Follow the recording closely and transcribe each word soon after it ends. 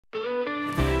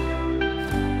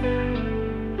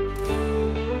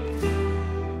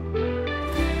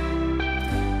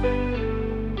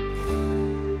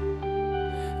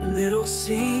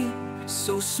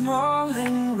so small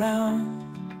and round.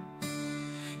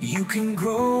 You can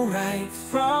grow right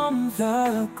from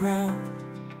the ground.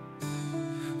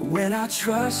 When I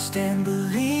trust and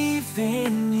believe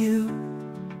in you,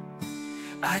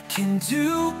 I can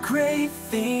do great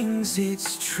things,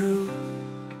 it's true.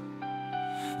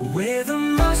 With a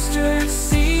mustard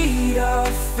seed of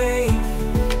faith,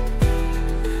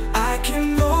 I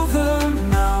can move the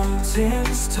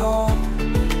mountains tall.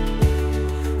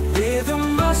 With a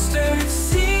mustard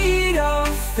seed of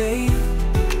faith,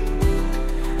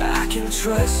 I can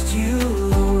trust you,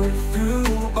 Lord, through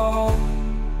all.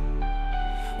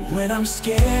 When I'm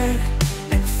scared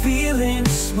and feeling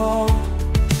small,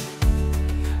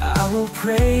 I will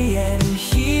pray and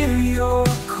hear your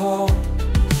call.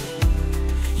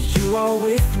 You are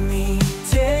with me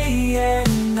day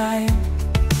and night.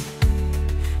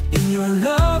 In your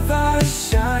love I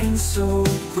shine so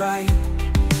bright.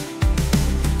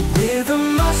 With a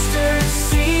mustard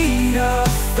seed of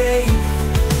faith,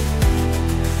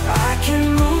 I can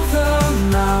move the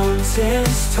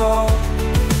mountains tall.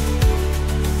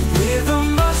 With a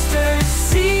mustard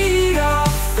seed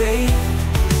of faith,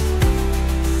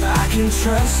 I can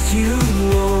trust you,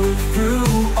 Lord,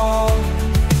 through all.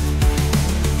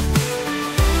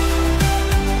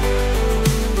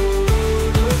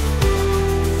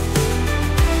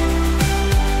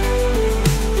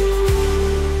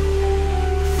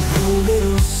 The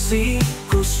little seed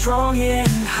grows strong and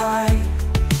high.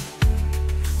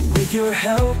 With your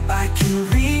help I can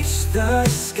reach the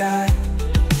sky.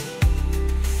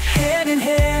 Hand in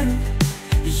hand,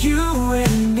 you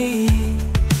and me,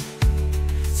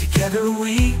 together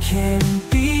we can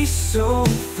be so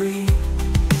free.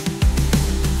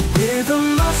 With a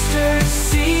mustard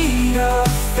seed of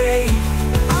faith,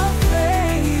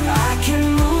 I can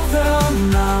move the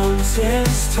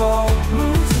mountains tall.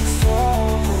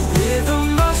 With a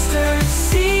mustard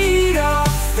seed of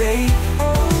faith,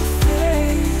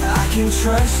 I can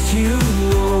trust you,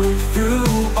 Lord,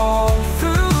 through all.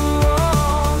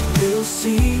 Little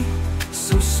seed,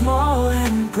 so small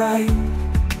and bright.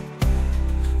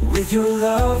 With your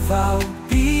love I'll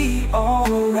be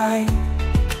alright.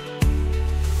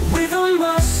 With a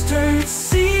mustard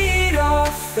seed of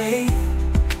faith,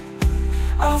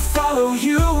 I'll follow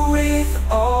you with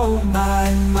all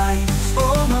my might,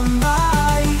 all my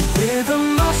might. With a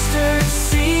mustard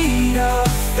seed of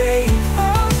faith,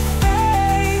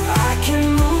 I can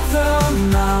move the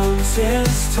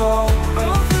mountains tall.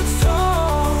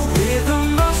 With a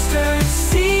mustard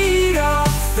seed of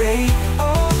faith,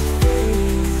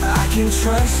 I can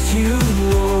trust you,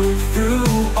 Lord, through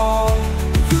all.